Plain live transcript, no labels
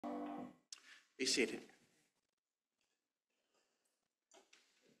Be seated.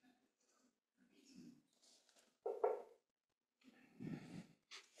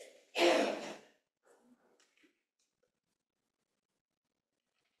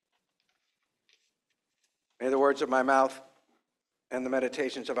 May the words of my mouth and the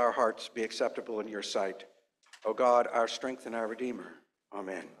meditations of our hearts be acceptable in your sight, O God, our strength and our Redeemer.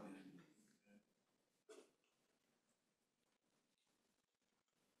 Amen.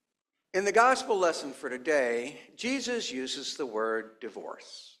 In the gospel lesson for today, Jesus uses the word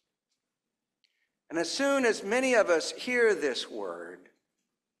divorce. And as soon as many of us hear this word,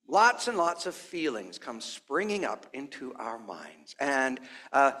 lots and lots of feelings come springing up into our minds. And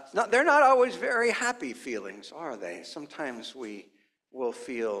they're not always very happy feelings, are they? Sometimes we will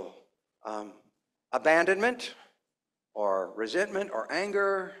feel abandonment or resentment or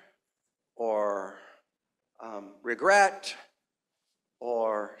anger or regret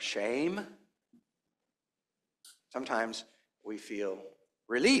or shame. Sometimes we feel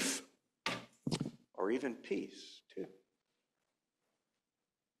relief or even peace too.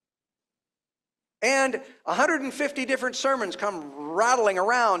 And 150 different sermons come rattling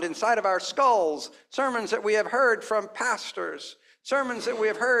around inside of our skulls. Sermons that we have heard from pastors, sermons that we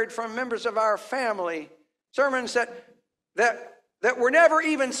have heard from members of our family, sermons that were never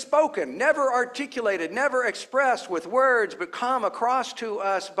even spoken, never articulated, never expressed with words, but come across to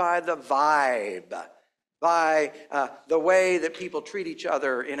us by the vibe, by the way that people treat each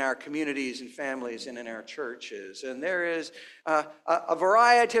other in our communities and families and in our churches. And there is a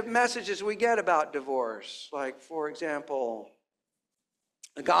variety of messages we get about divorce. Like, for example,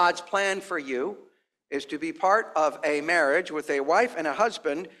 God's plan for you is to be part of a marriage with a wife and a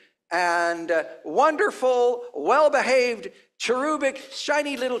husband and wonderful, well-behaved, cherubic,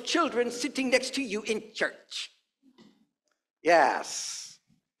 shiny little children sitting next to you in church. Yes,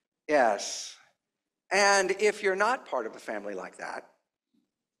 yes. And if you're not part of a family like that,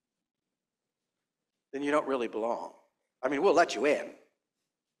 then you don't really belong. I mean, we'll let you in.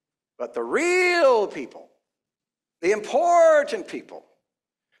 But the real people, the important people,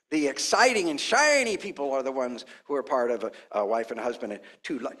 the exciting and shiny people are the ones who are part of a wife and a husband and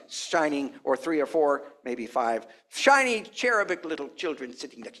two shining, or three or four, maybe five, shiny, cherubic little children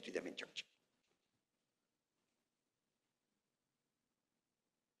sitting next to them in church.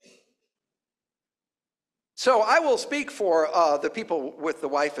 So I will speak for the people with the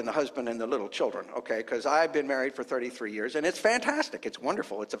wife and the husband and the little children, okay? Because I've been married for 33 years, and it's fantastic. It's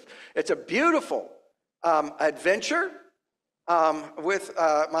wonderful. It's a beautiful adventure. With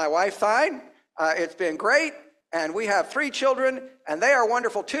my wife, Thine. It's been great, and we have 3 children, and they are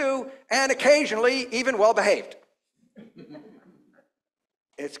wonderful too, and occasionally even well-behaved.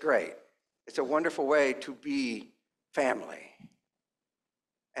 It's great. It's a wonderful way to be family.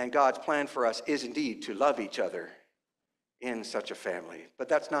 And God's plan for us is indeed to love each other in such a family. But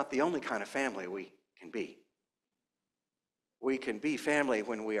that's not the only kind of family we can be. We can be family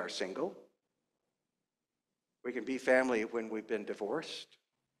when we are single. We can be family when we've been divorced.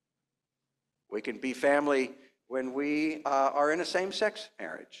 We can be family when we are in a same-sex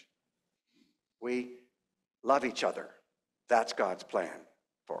marriage. We love each other. That's God's plan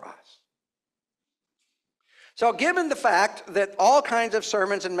for us. So given the fact that all kinds of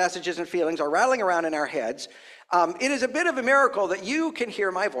sermons and messages and feelings are rattling around in our heads, it is a bit of a miracle that you can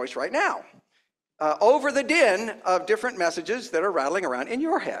hear my voice right now. Over the din of different messages that are rattling around in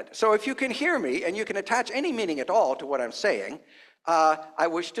your head. So if you can hear me and you can attach any meaning at all to what I'm saying, I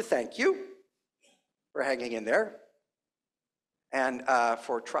wish to thank you for hanging in there and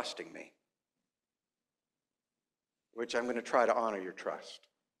for trusting me, which I'm going to try to honor your trust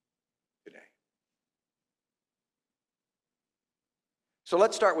today. So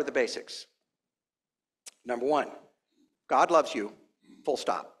let's start with the basics. Number 1, God loves you, full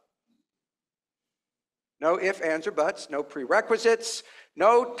stop. No ifs, ands, or buts, no prerequisites,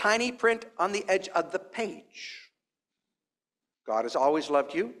 no tiny print on the edge of the page. God has always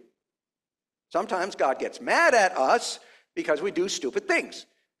loved you. Sometimes God gets mad at us because we do stupid things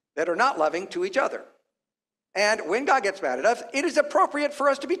that are not loving to each other. And when God gets mad at us, it is appropriate for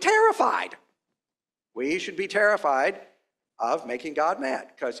us to be terrified. We should be terrified of making God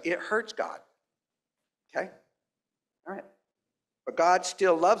mad because it hurts God. Okay? All right. But God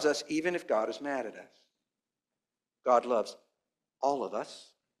still loves us even if God is mad at us. God loves all of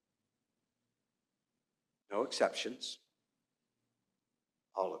us, no exceptions,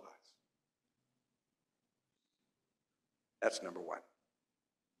 all of us. That's number 1.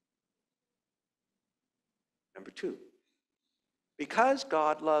 Number 2, because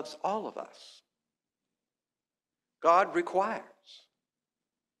God loves all of us, God requires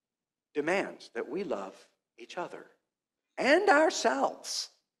demands that we love each other and ourselves.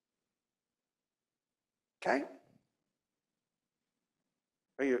 Okay?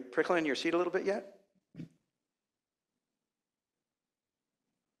 Are you prickling your seat a little bit yet?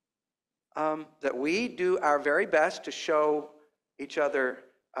 That we do our very best to show each other,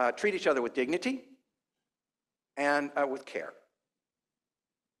 treat each other with dignity and with care.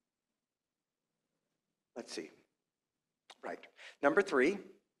 Let's see. Right. Number 3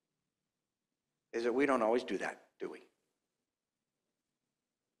 is that we don't always do that, do we?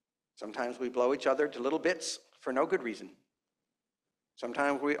 Sometimes we blow each other to little bits for no good reason.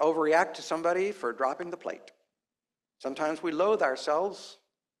 Sometimes we overreact to somebody for dropping the plate. Sometimes we loathe ourselves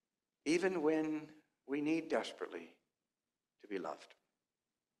even when we need desperately to be loved.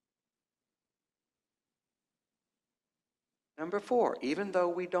 Number 4, even though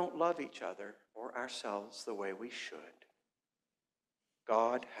we don't love each other or ourselves the way we should,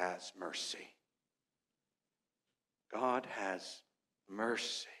 God has mercy. God has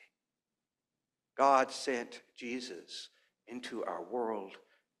mercy. God sent Jesus into our world,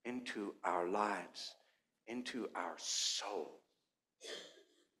 into our lives, into our soul,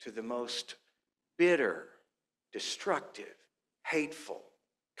 to the most bitter, destructive, hateful,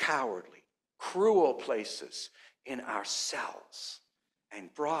 cowardly, cruel places in ourselves,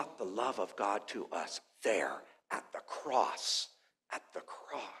 and brought the love of God to us there at the cross, at the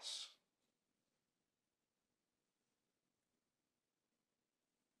cross.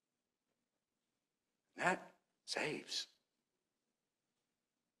 That saves.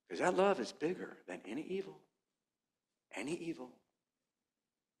 Because that love is bigger than any evil. Any evil.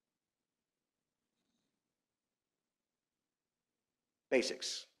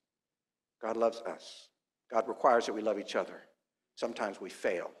 Basics. God loves us. God requires that we love each other. Sometimes we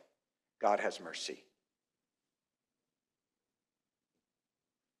fail. God has mercy.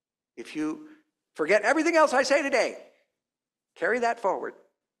 If you forget everything else I say today, carry that forward.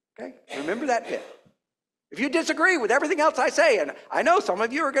 Okay? Remember that bit. If you disagree with everything else I say, and I know some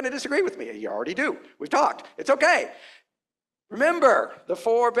of you are going to disagree with me, you already do. We've talked. It's okay. Remember the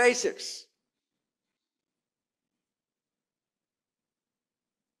 4 basics.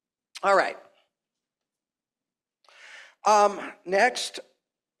 All right. Next,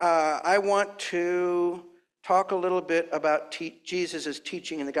 I want to talk a little bit about Jesus'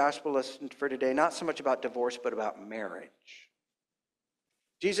 teaching in the gospel lesson for today, not so much about divorce, but about marriage.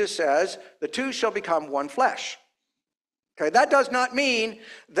 Jesus says, the 2 shall become one flesh. Okay, that does not mean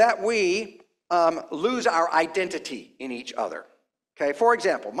that we lose our identity in each other. Okay, for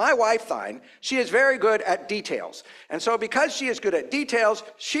example, my wife, Thine, she is very good at details. And so because she is good at details,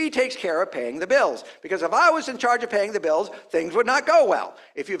 she takes care of paying the bills. Because if I was in charge of paying the bills, things would not go well.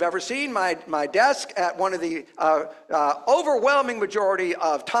 If you've ever seen my desk at one of the overwhelming majority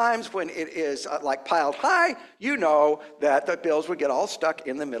of times when it is like piled high, you know that the bills would get all stuck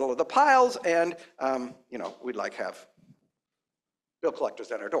in the middle of the piles, and we'd like have bill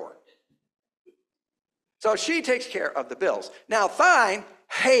collectors at our door. So she takes care of the bills. Now, Thine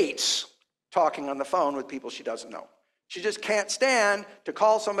hates talking on the phone with people she doesn't know. She just can't stand to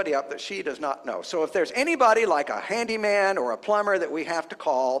call somebody up that she does not know. So if there's anybody like a handyman or a plumber that we have to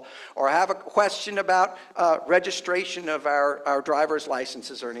call, or have a question about registration of our driver's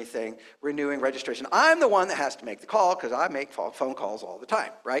licenses or anything, renewing registration, I'm the one that has to make the call because I make phone calls all the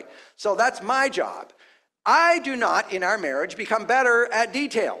time, right? So that's my job. I do not, in our marriage, become better at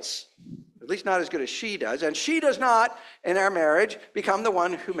details. At least not as good as she does. And she does not, in our marriage, become the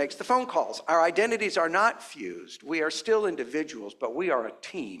one who makes the phone calls. Our identities are not fused. We are still individuals, but we are a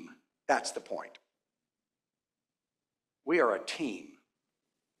team. That's the point. We are a team.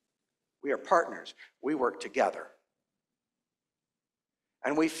 We are partners. We work together.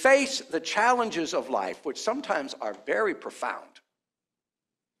 And we face the challenges of life, which sometimes are very profound.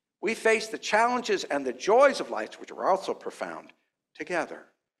 We face the challenges and the joys of life, which are also profound, together.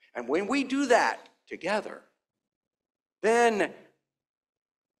 And when we do that together, then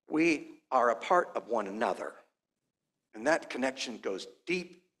we are a part of one another. And that connection goes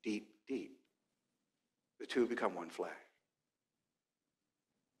deep, deep, deep. The 2 become one flesh.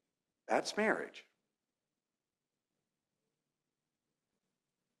 That's marriage.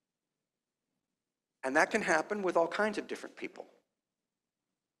 And that can happen with all kinds of different people.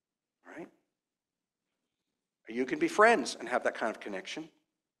 Right? You can be friends and have that kind of connection.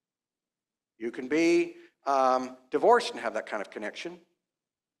 You can be divorced and have that kind of connection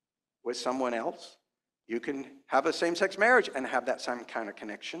with someone else. You can have a same-sex marriage and have that same kind of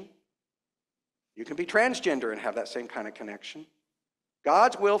connection. You can be transgender and have that same kind of connection.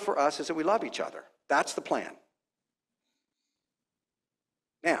 God's will for us is that we love each other. That's the plan.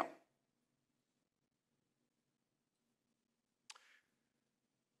 Now,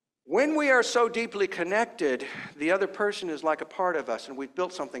 When we are so deeply connected, the other person is like a part of us, and we've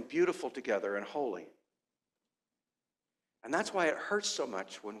built something beautiful together and holy. And that's why it hurts so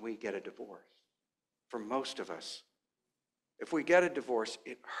much when we get a divorce. For most of us, if we get a divorce,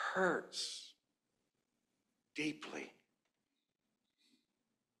 it hurts deeply.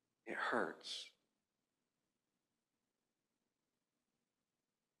 It hurts.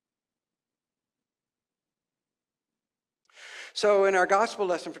 So in our gospel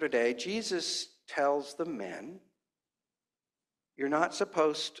lesson for today, Jesus tells the men, you're not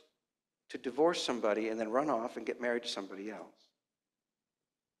supposed to divorce somebody and then run off and get married to somebody else.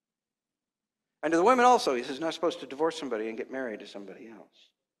 And to the women also, he says, not supposed to divorce somebody and get married to somebody else.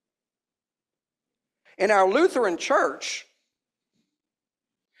 In our Lutheran church,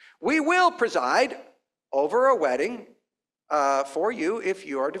 we will preside over a wedding for you if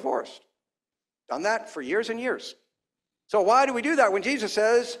you are divorced. Done that for years and years. So why do we do that when Jesus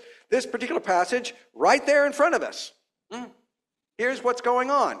says this particular passage right there in front of us? Here's what's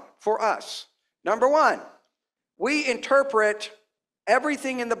going on for us. Number one, we interpret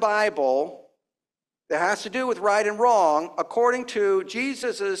everything in the Bible that has to do with right and wrong according to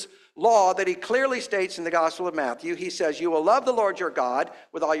Jesus' law that he clearly states in the Gospel of Matthew. He says, you will love the Lord your God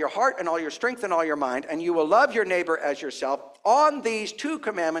with all your heart and all your strength and all your mind, and you will love your neighbor as yourself. On these two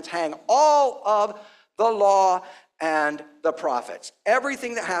commandments hang all of the law and the prophets.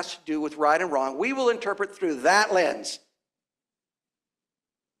 Everything that has to do with right and wrong, we will interpret through that lens.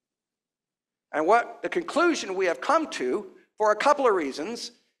 And what the conclusion we have come to, for a couple of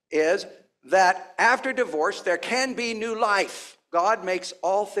reasons, is that after divorce, there can be new life. God makes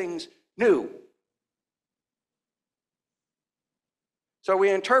all things new. So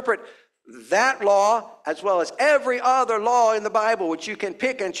we interpret that law as well as every other law in the Bible, which you can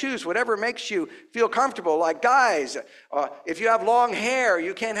pick and choose, whatever makes you feel comfortable. Like guys, if you have long hair,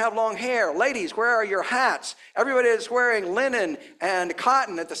 you can't have long hair. Ladies, where are your hats? Everybody is wearing linen and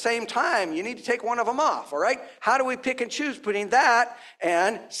cotton at the same time. You need to take one of them off, all right? How do we pick and choose between that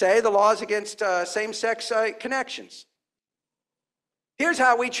and say the laws against same-sex connections? Here's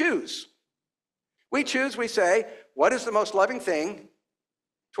how we choose. We say, what is the most loving thing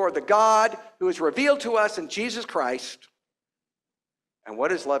toward the God who is revealed to us in Jesus Christ, and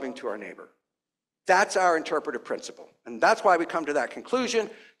what is loving to our neighbor? That's our interpretive principle. And that's why we come to that conclusion.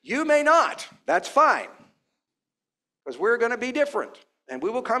 You may not. That's fine. Because we're going to be different. And we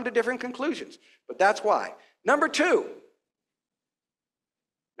will come to different conclusions. But that's why. Number two.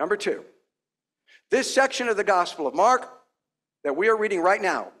 This section of the Gospel of Mark that we are reading right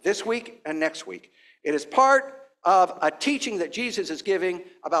now, this week and next week, it is part of a teaching that Jesus is giving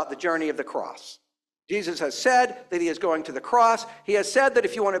about the journey of the cross. Jesus has said that he is going to the cross. He has said that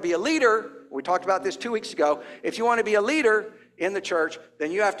if you want to be a leader, we talked about this 2 weeks ago, if you want to be a leader in the church,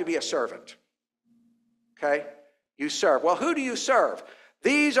 then you have to be a servant. Okay? You serve. Well, who do you serve?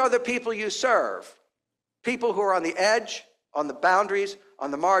 These are the people you serve. People who are on the edge, on the boundaries, on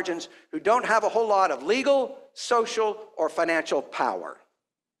the margins, who don't have a whole lot of legal, social, or financial power.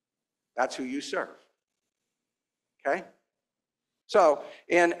 That's who you serve. Okay? So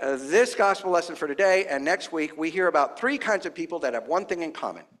in this gospel lesson for today and next week, we hear about three kinds of people that have one thing in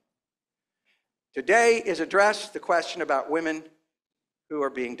common. Today is addressed the question about women who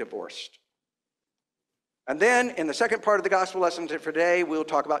are being divorced. And then in the second part of the gospel lesson for today, we'll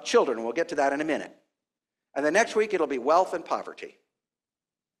talk about children, and we'll get to that in a minute. And then next week, it'll be wealth and poverty,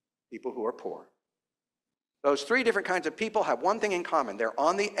 people who are poor. Those three different kinds of people have one thing in common. They're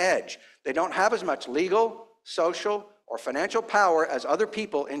on the edge. They don't have as much legal, social, or financial power as other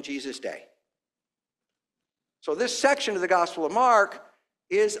people in Jesus' day. So this section of the Gospel of Mark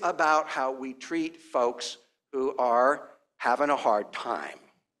is about how we treat folks who are having a hard time.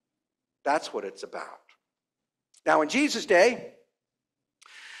 That's what it's about. Now, in Jesus' day,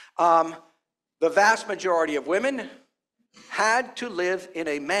 the vast majority of women had to live in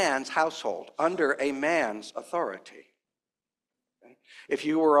a man's household, under a man's authority. If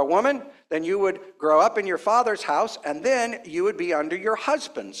you were a woman, then you would grow up in your father's house, and then you would be under your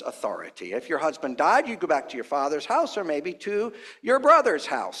husband's authority. If your husband died, you'd go back to your father's house, or maybe to your brother's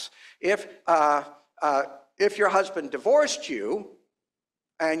house. If your husband divorced you,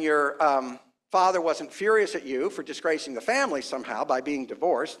 and your father wasn't furious at you for disgracing the family somehow by being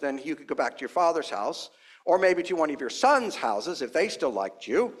divorced, then you could go back to your father's house, or maybe to one of your sons' houses if they still liked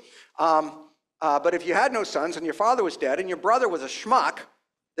you. But if you had no sons and your father was dead and your brother was a schmuck,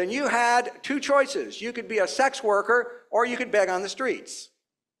 then you had two choices. You could be a sex worker or you could beg on the streets.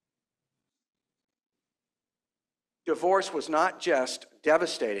 Divorce was not just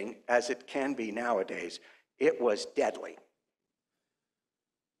devastating as it can be nowadays. It was deadly.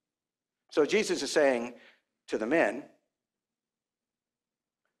 So Jesus is saying to the men,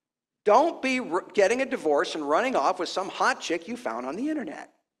 don't be getting a divorce and running off with some hot chick you found on the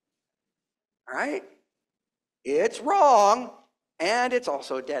internet. All right? It's wrong, and it's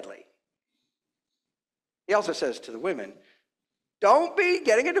also deadly. He also says to the women, don't be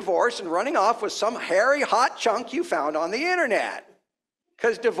getting a divorce and running off with some hairy hot chunk you found on the internet.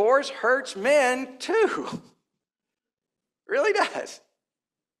 Because divorce hurts men too. It really does.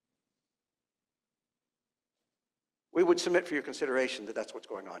 We would submit for your consideration that that's what's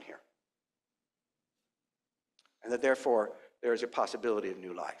going on here. And that therefore there is a possibility of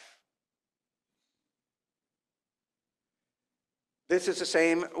new life. This is the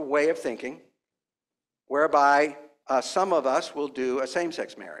same way of thinking whereby some of us will do a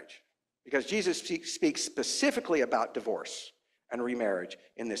same-sex marriage, because Jesus speaks specifically about divorce and remarriage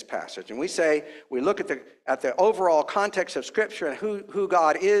in this passage. And we look at the overall context of Scripture and who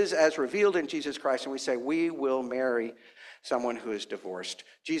God is as revealed in Jesus Christ, and we say we will marry someone who is divorced.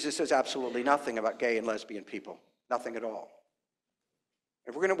 Jesus says absolutely nothing about gay and lesbian people, nothing at all.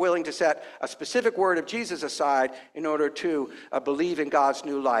 If we're willing to set a specific word of Jesus aside in order to believe in God's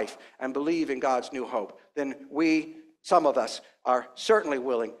new life and believe in God's new hope, then some of us, are certainly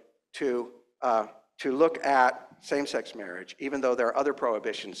willing to look at same-sex marriage, even though there are other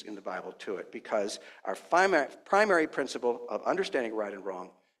prohibitions in the Bible to it, because our primary principle of understanding right and wrong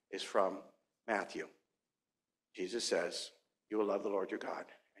is from Matthew. Jesus says, you will love the Lord your God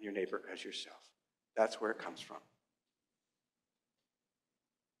and your neighbor as yourself. That's where it comes from.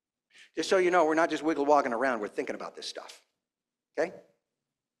 Just so you know, we're not just wiggle-wogging around, we're thinking about this stuff. Okay?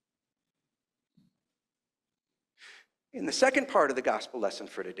 In the second part of the gospel lesson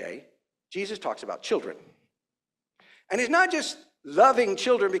for today, Jesus talks about children. And he's not just loving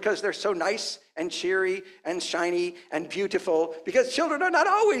children because they're so nice and cheery and shiny and beautiful, because children are not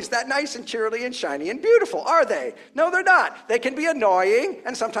always that nice and cheery and shiny and beautiful, are they? No, they're not. They can be annoying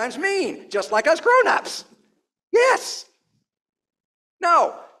and sometimes mean, just like us grown-ups. Yes.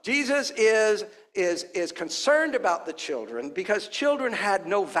 No, Jesus is concerned about the children because children had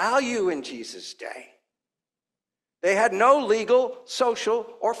no value in Jesus' day. They had no legal, social,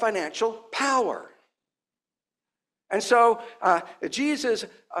 or financial power. And so Jesus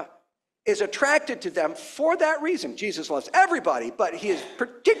is attracted to them for that reason. Jesus loves everybody, but he is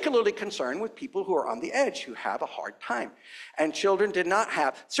particularly concerned with people who are on the edge, who have a hard time. And children did not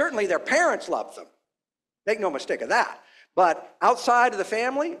have, certainly their parents loved them. Make no mistake of that. But outside of the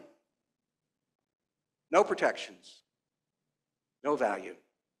family, no protections, no value.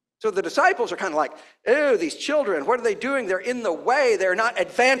 So the disciples are kind of like, ew, these children, what are they doing? They're in the way. They're not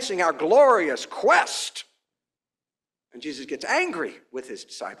advancing our glorious quest. And Jesus gets angry with his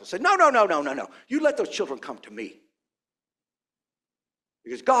disciples. Said, no. You let those children come to me.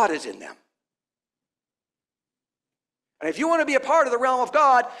 Because God is in them. And if you want to be a part of the realm of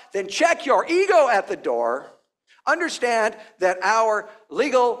God, then check your ego at the door. Understand that our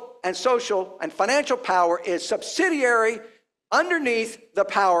legal and social and financial power is subsidiary underneath the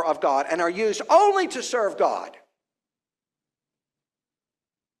power of God and are used only to serve God.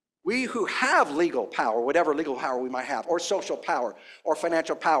 We who have legal power, whatever legal power we might have, or social power, or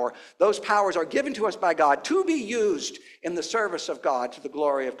financial power, those powers are given to us by God to be used in the service of God, to the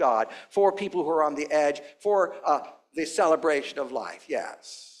glory of God, for people who are on the edge, for the celebration of life,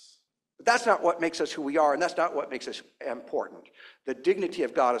 yes. But that's not what makes us who we are, and that's not what makes us important. The dignity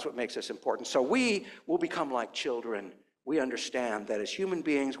of God is what makes us important. So we will become like children. We understand that as human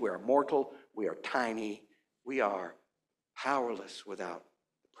beings, we are mortal, we are tiny, we are powerless without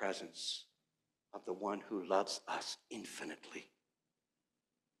the presence of the one who loves us infinitely.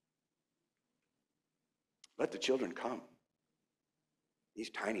 Let the children come, these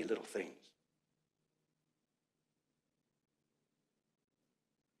tiny little things.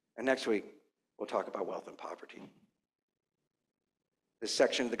 And next week, we'll talk about wealth and poverty. This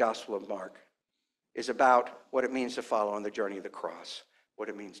section of the Gospel of Mark is about what it means to follow on the journey of the cross, what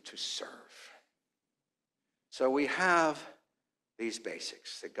it means to serve. So we have these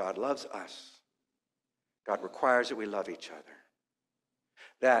basics, that God loves us, God requires that we love each other,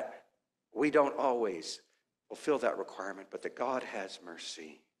 that we don't always fulfill that requirement, but that God has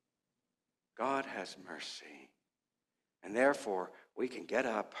mercy. God has mercy. And therefore, we can get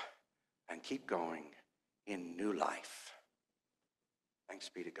up and keep going in new life. Thanks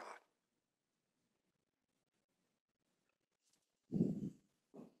be to God.